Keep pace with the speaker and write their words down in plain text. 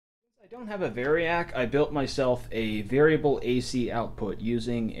don't have a Variac. I built myself a variable AC output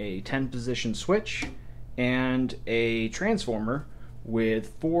using a 10-position switch and a transformer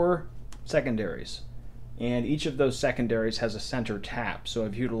with 4 secondaries. And each of those secondaries has a center tap, so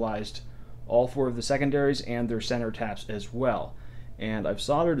I've utilized all 4 of the secondaries and their center taps as well. And I've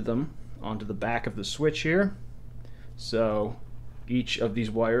soldered them onto the back of the switch here, so each of these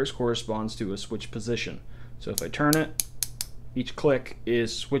wires corresponds to a switch position. So if I turn it, each click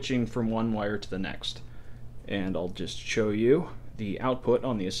is switching from one wire to the next. And I'll just show you the output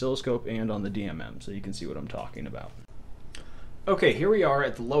on the oscilloscope and on the DMM so you can see what I'm talking about. Okay, here we are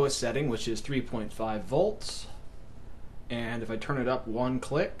at the lowest setting, which is 3.5 volts. And if I turn it up one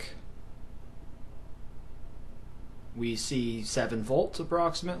click, we see 7 volts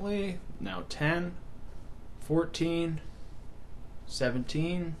approximately, now 10, 14,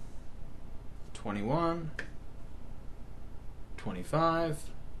 17, 21, 25,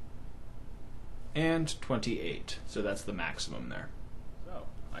 and 28. So that's the maximum there. So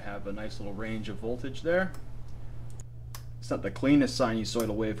I have a nice little range of voltage there. It's not the cleanest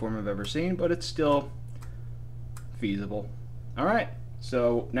sinusoidal waveform I've ever seen, but it's still feasible. Alright,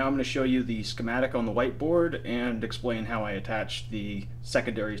 so now I'm going to show you the schematic on the whiteboard and explain how I attach the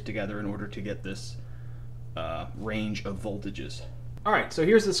secondaries together in order to get this range of voltages. Alright, so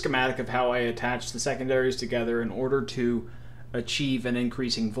here's the schematic of how I attach the secondaries together in order to achieve an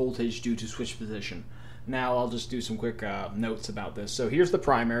increasing voltage due to switch position. Now I'll just do some quick notes about this. So here's the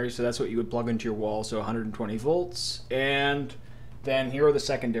primary, so that's what you would plug into your wall, so 120 volts. And then here are the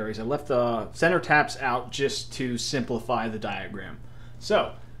secondaries. I left the center taps out just to simplify the diagram.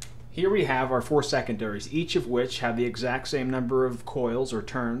 So here we have our 4 secondaries, each of which have the exact same number of coils, or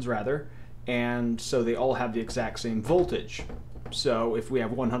turns rather, and so they all have the exact same voltage. So if we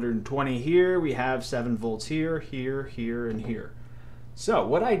have 120 here, we have 7 volts here, here, here, and here. So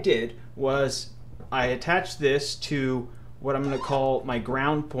what I did was I attached this to what I'm going to call my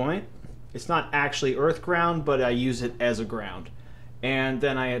ground point. It's not actually earth ground, but I use it as a ground. And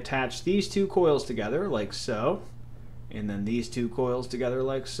then I attach these 2 coils together like so, and then these 2 coils together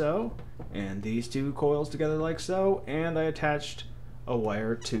like so, and these 2 coils together like so, and I attached a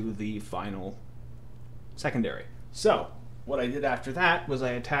wire to the final secondary. So what I did after that was I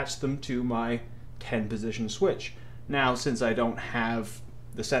attached them to my 10-position switch. Now, since I don't have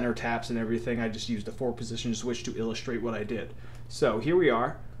the center taps and everything, I just used a 4-position switch to illustrate what I did. So here we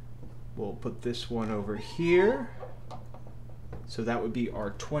are. We'll put this one over here. So that would be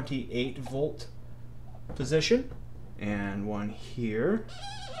our 28 volt position. And one here.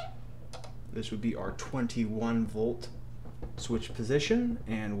 This would be our 21 volt switch position.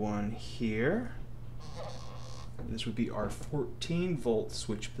 And one here. This would be our 14 volt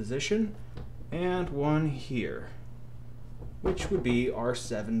switch position, and one here, which would be our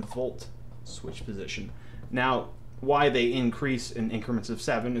 7 volt switch position. Now, why they increase in increments of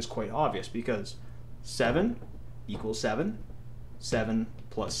 7 is quite obvious, because 7 equals 7, 7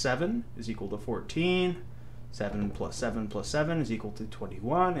 plus 7 is equal to 14, 7 plus 7 plus 7 is equal to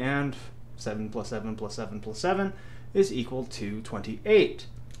 21, and 7 plus 7 plus 7 plus 7 is equal to 28.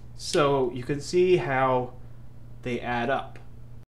 So you can see how they add up.